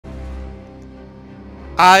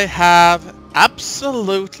I have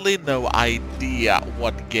absolutely no idea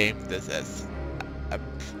what game this is. Um,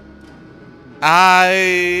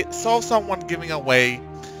 I saw someone giving away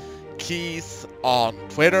keys on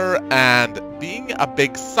Twitter, and being a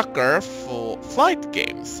big sucker for flight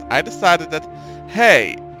games, I decided that,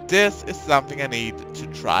 hey, this is something I need to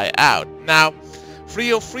try out. Now,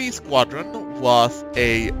 303 Squadron was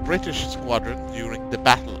a British squadron during the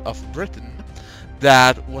Battle of Britain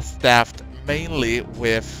that was staffed mainly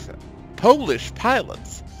with Polish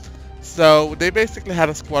pilots. So they basically had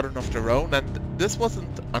a squadron of their own, and this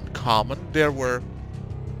wasn't uncommon. There were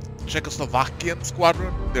Czechoslovakian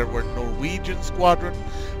squadron, there were Norwegian squadron,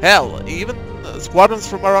 hell, even squadrons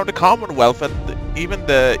from around the Commonwealth, and even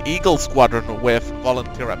the Eagle squadron with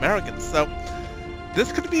volunteer Americans. So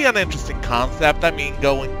this could be an interesting concept. I mean,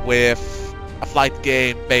 going with a flight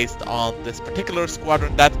game based on this particular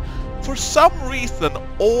squadron that for some reason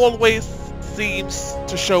always seems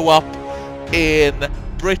to show up in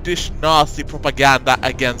British Nazi propaganda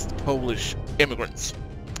against Polish immigrants.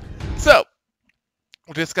 So,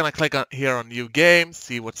 we're just gonna click on here on new game,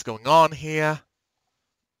 see what's going on here.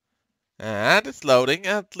 And it's loading.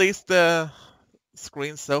 At least the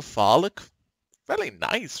screens so far look fairly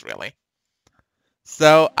nice, really.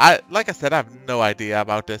 So, like I said, I have no idea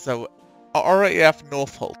about this. So, RAF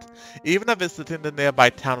Northolt. Even a visit in the nearby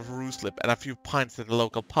town of Ruislip and a few pints at the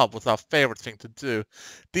local pub was our favorite thing to do.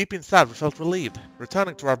 Deep inside, we felt relieved,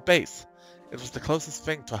 returning to our base. It was the closest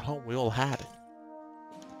thing to a home we all had.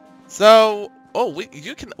 So,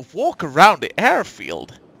 you can walk around the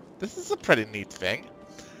airfield. This is a pretty neat thing.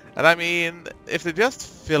 And I mean, if they just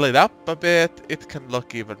fill it up a bit, it can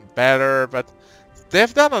look even better, but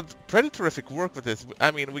they've done a pretty terrific work with this.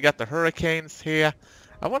 I mean, we got the hurricanes here.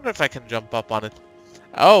 I wonder if I can jump up on it.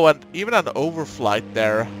 Oh, and even an overflight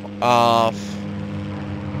there of...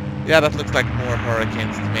 Yeah, that looks like more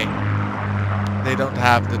hurricanes to me. They don't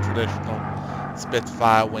have the traditional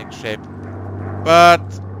Spitfire wing shape. But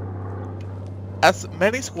as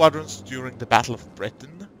many squadrons during the Battle of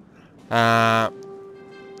Britain...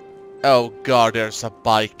 oh god, there's a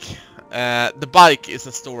bike. The bike is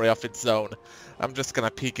a story of its own. I'm just gonna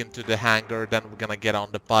peek into the hangar, then we're gonna get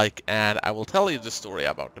on the bike, and I will tell you the story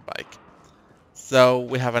about the bike. So,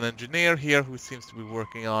 we have an engineer here who seems to be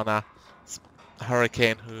working on a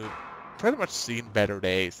hurricane who pretty much seen better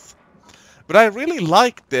days. But I really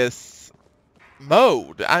like this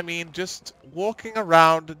mode. I mean, just walking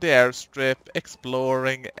around the airstrip,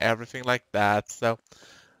 exploring, everything like that. So,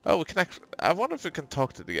 oh, we can actually... I wonder if we can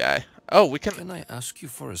talk to the guy. Oh, we can... Can I ask you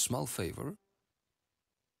for a small favor?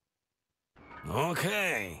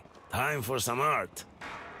 Okay, time for some art.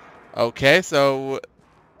 Okay, so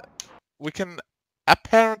we can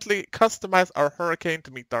apparently customize our hurricane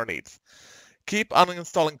to meet our needs. Keep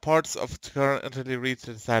uninstalling parts of current until you reach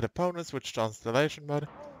the desired opponents, switch to installation mode.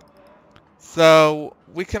 So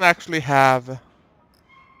we can actually have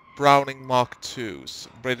Browning Mark IIs,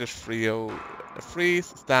 British Freeze,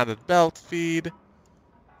 standard belt feed.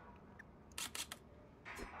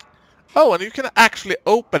 Oh, and you can actually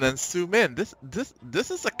open and zoom in. This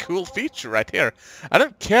is a cool feature right here. I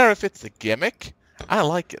don't care if it's a gimmick. I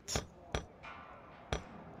like it.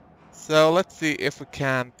 So let's see if we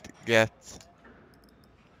can't get...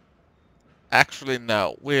 Actually,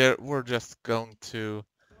 no. We're just going to...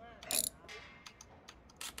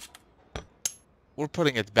 We're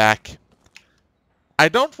putting it back. I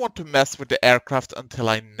don't want to mess with the aircraft until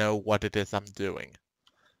I know what it is I'm doing.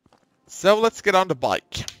 So let's get on the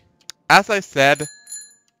bike. As I said...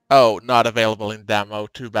 Oh, not available in demo.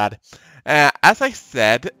 Too bad. As I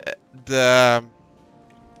said, the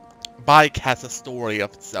bike has a story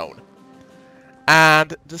of its own.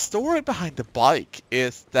 And the story behind the bike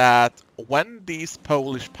is that when these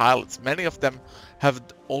Polish pilots, many of them have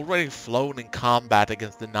already flown in combat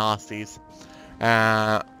against the Nazis,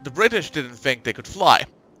 the British didn't think they could fly.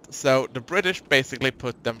 So the British basically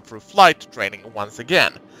put them through flight training once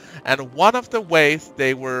again. And one of the ways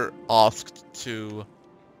they were asked to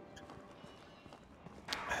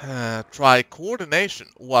try coordination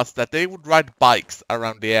was that they would ride bikes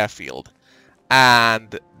around the airfield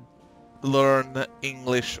and learn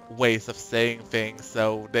English ways of saying things.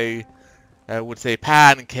 So they would say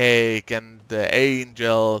pancake and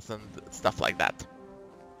angels and stuff like that.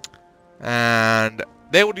 And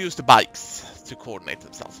they would use the bikes to coordinate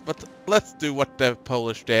themselves. But let's do what the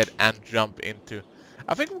Polish did and jump into...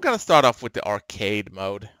 I think we're gonna start off with the arcade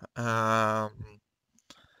mode. I'm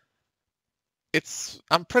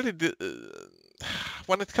pretty...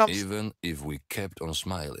 when it comes... Even if we kept on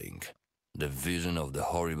smiling, the vision of the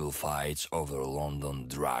horrible fights over London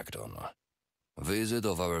dragged on. Visit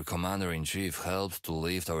of our commander-in-chief helped to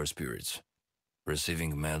lift our spirits.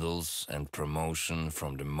 Receiving medals and promotion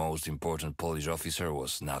from the most important Polish officer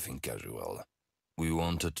was nothing casual. We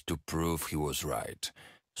wanted to prove he was right.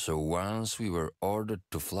 So once we were ordered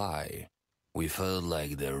to fly, we felt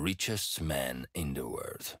like the richest man in the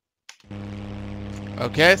world.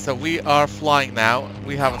 Okay, so we are flying now.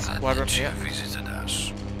 We have a squadron the here. chief visited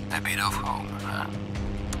us. A bit of home, huh?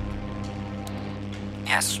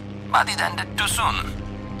 Yes, but it ended too soon.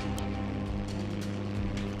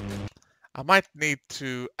 I might need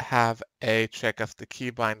to have a check of the key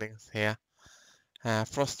bindings here.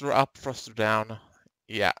 Thruster up, thruster down.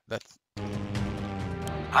 Yeah, that's...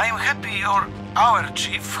 I am happy our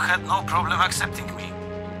chief had no problem accepting me.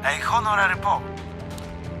 A honorary Pole.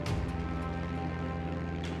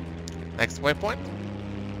 Next waypoint.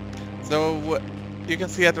 So, you can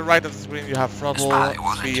see at the right of the screen you have throttle, Spy,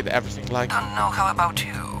 was it? speed, everything like... Don't know how about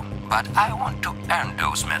you, but I want to earn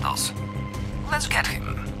those medals. Let's get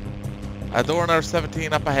him. Adorner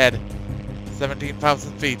 17 up ahead.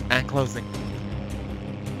 17,000 feet and closing.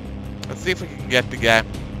 Let's see if we can get the guy.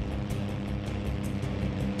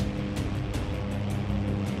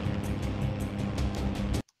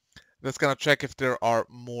 Just gonna check if there are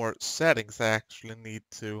more settings I actually need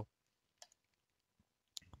to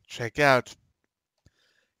check out.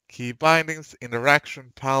 Key bindings,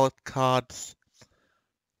 interaction, palette cards.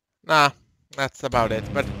 Nah, that's about it.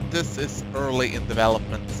 But this is early in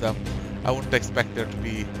development, so I wouldn't expect there to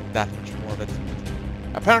be that much more of it.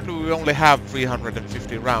 Apparently we only have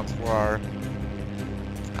 350 rounds for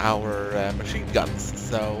our machine guns,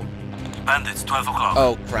 so... Bandits, 12 o'clock.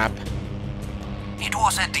 Oh crap. It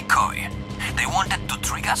was a decoy. They wanted to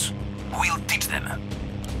trick us. We'll teach them.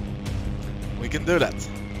 We can do that.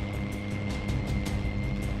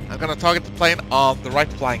 I'm gonna target the plane on the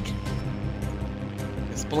right flank.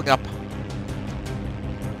 It's pulling up.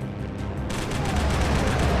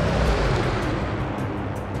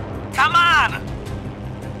 Come on!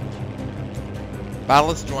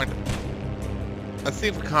 Battle is joined. Let's see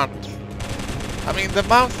if we can't... I mean, the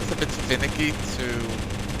mouse is a bit finicky to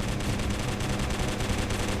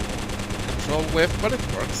control with, but it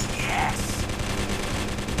works. Yes!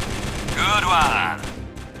 Good one!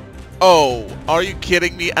 Oh, are you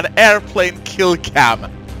kidding me? An airplane kill cam.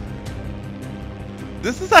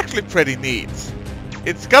 This is actually pretty neat.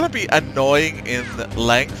 It's gonna be annoying in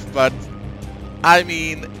length, but I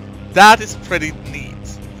mean, that is pretty neat.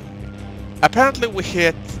 Apparently we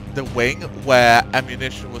hit the wing where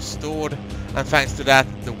ammunition was stored, and thanks to that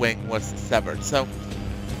the wing was severed. So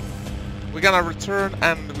we're gonna return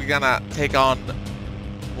and we're gonna take on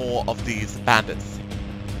more of these bandits.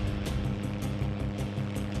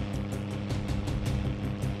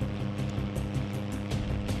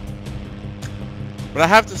 But I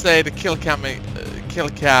have to say the kill cam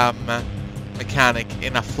mechanic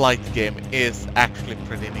in a flight game is actually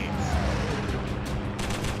pretty neat.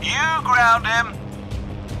 You ground him!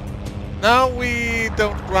 No, we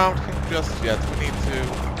don't ground him just yet. We need to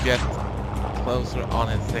get closer on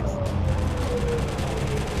his six.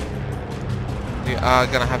 We are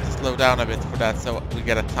gonna have to slow down a bit for that, so we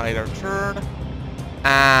get a tighter turn.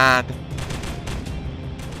 And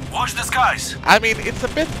Watch the skies! I mean, it's a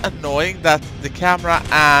bit annoying that the camera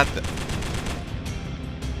and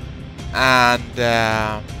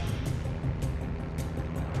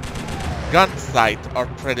gun sight are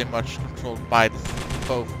pretty much controlled by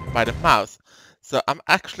both by the mouse. So I'm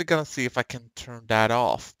actually gonna see if I can turn that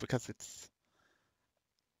off, because it's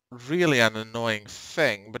really an annoying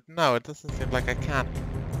thing. But no, it doesn't seem like I can.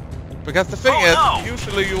 Because the thing is,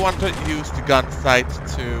 usually you want to use the gun sight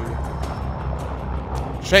to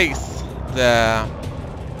chase the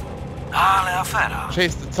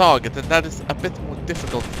target, and that is a bit more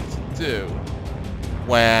difficult to do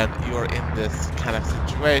when you're in this kind of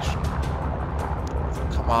situation. So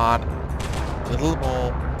come on, a little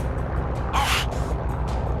more.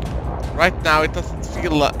 Right now it doesn't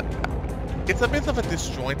feel it's a bit of a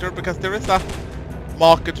disjointer, because there is a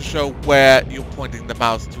marker to show where you're pointing the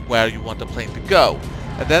mouse to where you want the plane to go,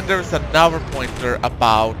 and then there is another pointer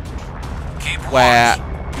about where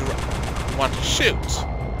you want to shoot.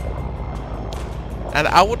 And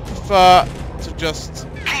I would prefer to just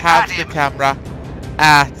have the camera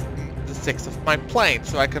at the six of my plane,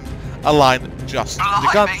 so I can align just the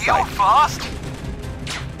gun sight.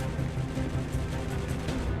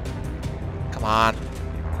 Come on.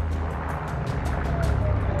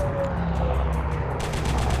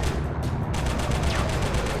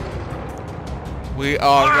 We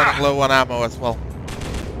are running low on ammo as well.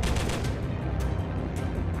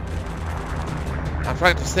 I'm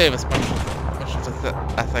trying to save as much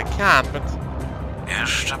as I can, but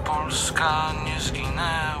Jeszcze Polska nie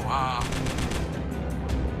zginęła.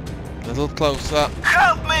 A little closer.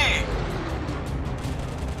 Help me!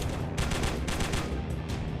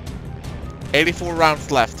 84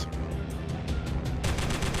 rounds left.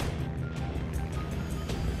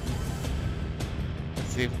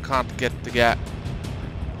 Let's see if we can't get the guy.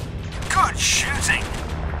 Good shooting!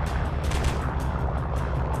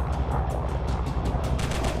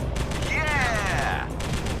 Yeah!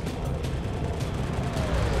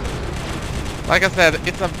 Like I said,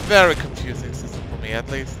 it's a very confusing system for me, at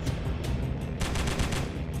least.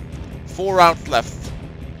 4 rounds left.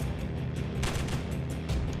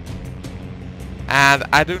 And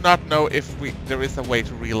I do not know if there is a way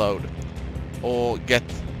to reload. Or get...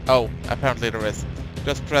 Oh, apparently there is.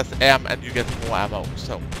 Just press M and you get more ammo,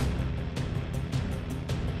 so...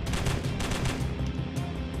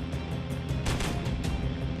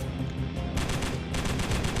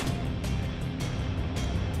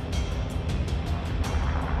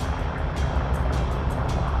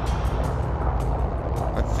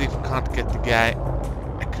 Let's see if we can't get the guy.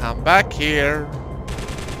 Come back here.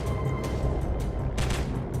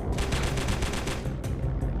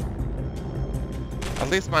 At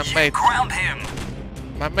least my mates... Ground him!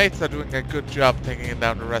 My mates are doing a good job taking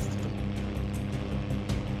down the rest of them.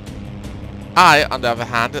 I, on the other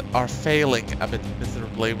hand, are failing a bit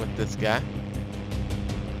miserably with this guy.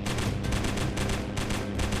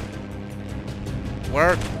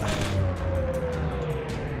 Where...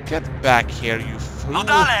 Get back here, you fool! No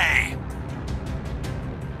dalej!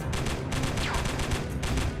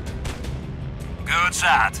 Good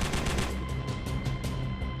shot.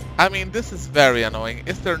 I mean, this is very annoying.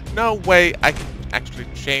 Is there no way I can actually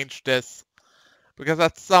change this? Because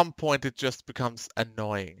at some point it just becomes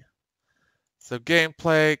annoying. So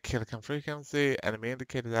gameplay, kill cam frequency, enemy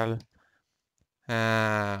indicator,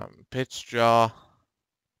 pitch jaw.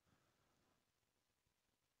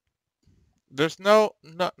 There's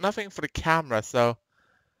nothing for the camera, so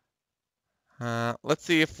let's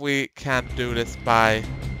see if we can do this by...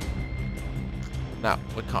 No,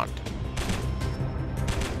 we can't.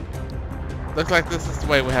 Looks like this is the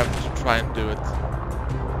way we have to try and do it.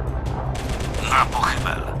 Na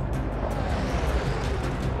pochybel.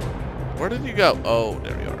 Where did you go? Oh,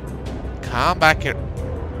 there you are. Come back here.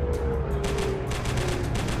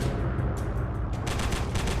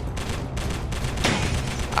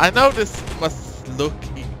 I know this must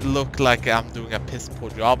look like I'm doing a piss poor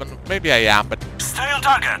job, and maybe I am, but Stay on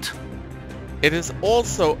target. it is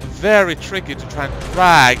also very tricky to try and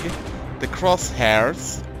drag the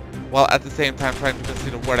crosshairs while at the same time trying to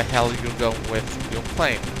consider where the hell you're going with your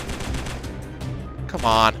plane. Come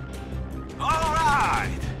on.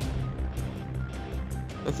 Alright!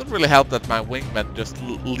 Doesn't really help that my wingman just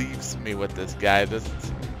leaves me with this guy. Just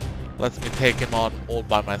lets me take him on all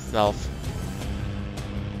by myself.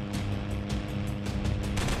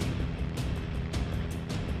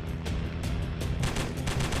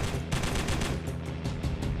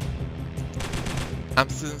 I'm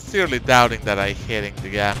sincerely doubting that I'm hitting the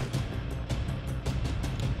guy.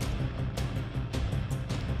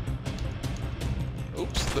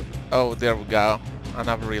 Oops. Oh, there we go.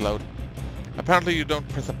 Another reload. Apparently you don't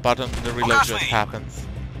press a button, the reload just happens.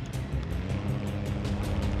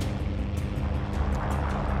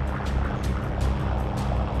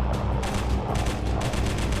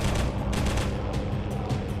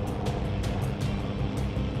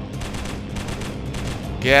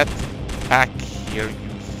 Get back here,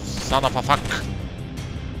 you son of a fuck.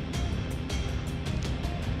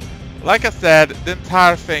 Like I said, the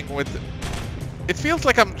entire thing with... It feels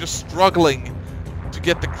like I'm just struggling to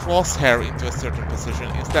get the crosshair into a certain position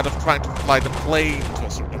instead of trying to fly the plane to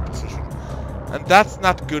a certain position. And that's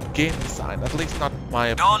not good game design, at least not my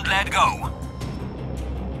opinion. Don't let go.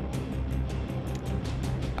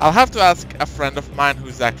 I'll have to ask a friend of mine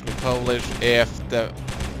who's actually Polish if the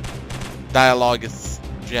dialogue is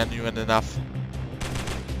genuine enough.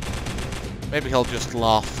 Maybe he'll just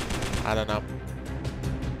laugh. I don't know.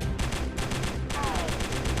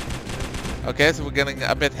 Okay, so we're getting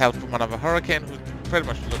a bit help from another hurricane who pretty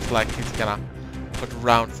much looks like he's gonna put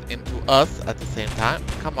rounds into us at the same time.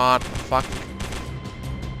 Come on, fuck.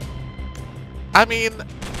 I mean,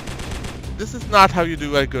 this is not how you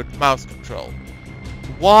do a good mouse control.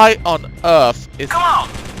 Why on earth is... Come on!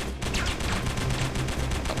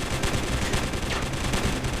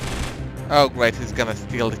 Oh great, he's gonna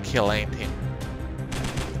steal the kill, ain't he?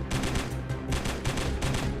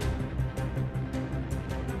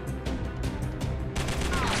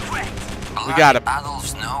 We got him.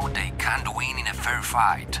 Adults know they can't win in a fair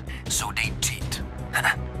fight, so they cheat.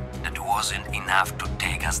 That wasn't enough to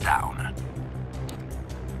take us down.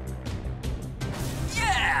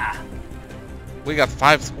 We got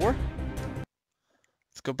 5 score.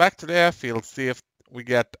 Let's go back to the airfield, see if we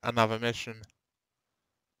get another mission.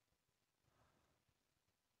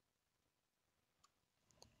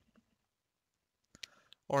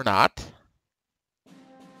 Or not.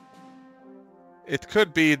 It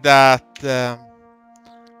could be that there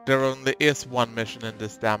only is one mission in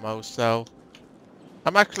this demo, so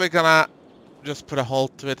I'm actually gonna just put a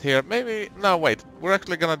halt to it here. Maybe, no wait, we're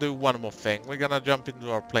actually gonna do one more thing. We're gonna jump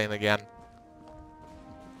into our plane again.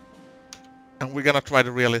 And we're gonna try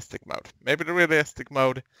the realistic mode. Maybe the realistic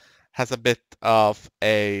mode has a bit of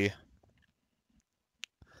a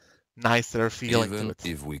nicer feeling Even to it.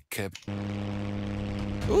 if we kept...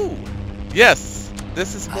 Ooh, yes,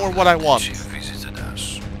 this is more what I want. Chief visited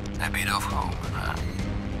us. A bit of home, huh?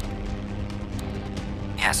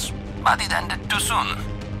 Yes, but it ended too soon.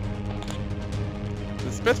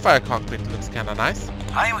 The Spitfire cockpit looks kinda nice.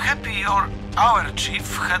 I am happy our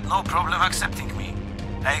chief had no problem accepting me.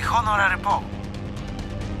 A honorary Poe.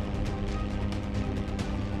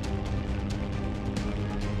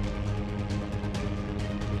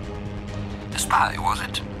 A spy, was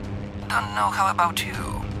it? Don't know how about you,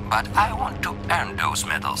 but I want to earn those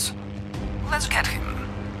medals. Let's get him.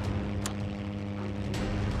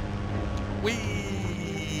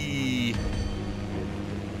 Whee!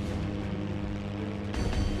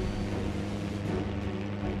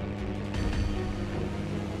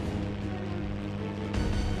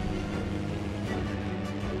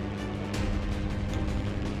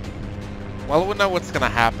 Well, we know what's gonna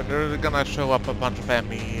happen. They're gonna show up a bunch of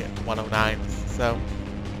ME-109s, so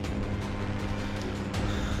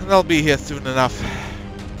they'll be here soon enough.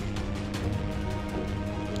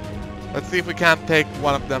 Let's see if we can't take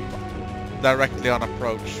one of them directly on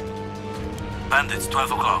approach. Bandits,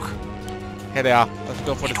 12 o'clock. Here they are. Let's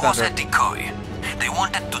go for the It was a center. decoy. They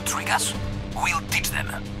wanted to trick us. We'll teach them.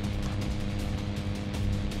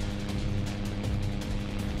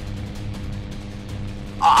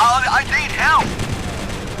 I need help!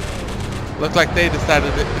 Looks like they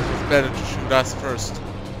decided it was better to shoot us first.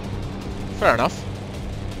 Fair enough.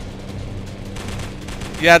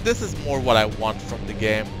 Yeah, this is more what I want from the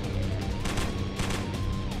game.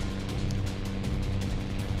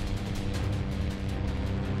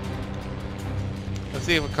 Let's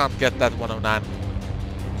see if we can't get that 109.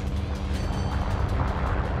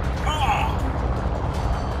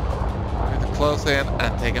 Need to close in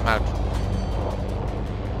and take him out.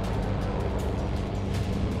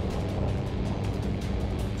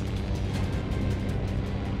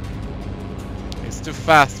 He's too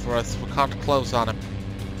fast for us. We can't close on him.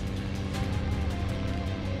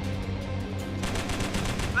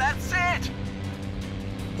 That's it!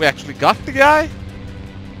 We actually got the guy?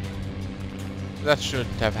 That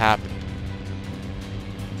shouldn't have happened.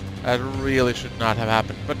 That really should not have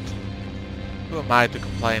happened, but who am I to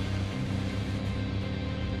complain?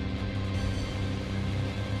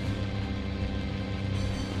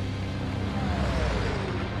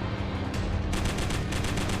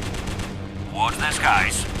 Watch the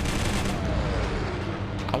skies.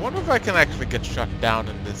 I wonder if I can actually get shot down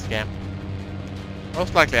in this game.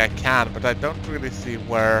 Most likely I can, but I don't really see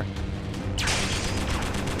where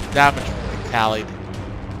damage will be tallied.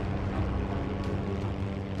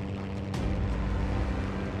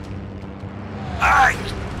 Aye!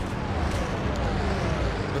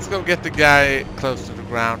 Let's go get the guy close to the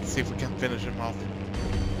ground, see if we can finish him off.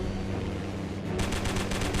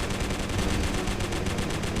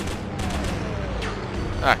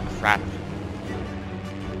 Ah, crap.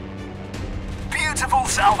 Beautiful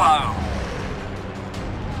salvo!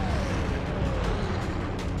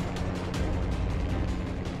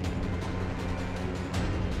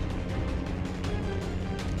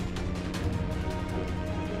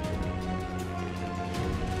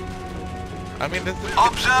 I mean,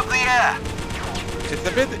 Observe the air! it's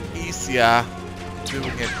a bit easier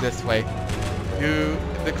doing it this way.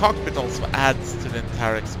 The cockpit also adds to the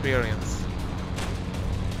entire experience.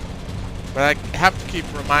 But I have to keep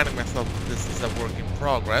reminding myself that this is a work in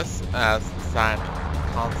progress, as design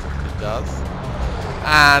constantly does.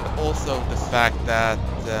 And also the fact that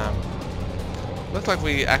looks like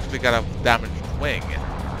we actually got a damaged wing.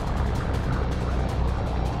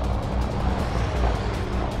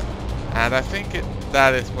 And I think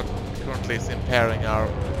that is what currently is impairing our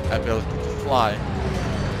ability to fly.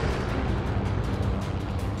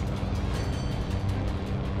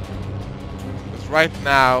 Because right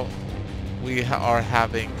now we are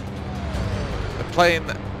having the plane.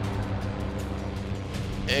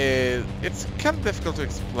 It's kind of difficult to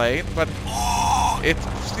explain, but it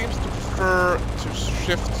seems to prefer to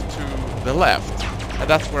shift to the left, and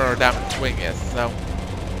that's where our damaged wing is. So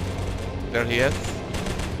There he is.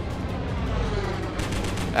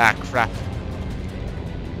 Ah, crap.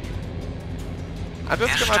 I'm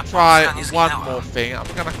just gonna try one more thing. I'm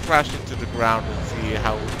gonna crash into the ground and see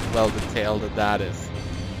how well detailed that is.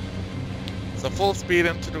 So full speed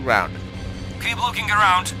into the ground. Keep looking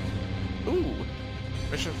around. Ooh.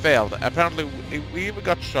 Mission failed. Apparently we either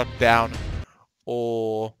got shot down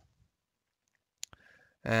or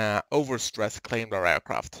overstress claimed our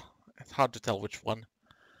aircraft. It's hard to tell which one.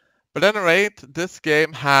 But at any rate, this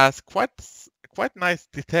game has quite nice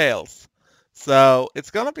details. So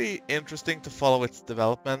it's gonna be interesting to follow its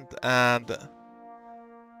development and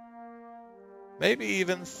maybe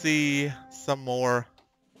even see some more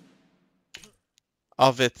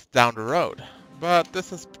of it down the road. But this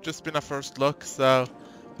has just been a first look, so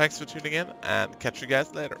thanks for tuning in and catch you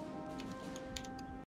guys later.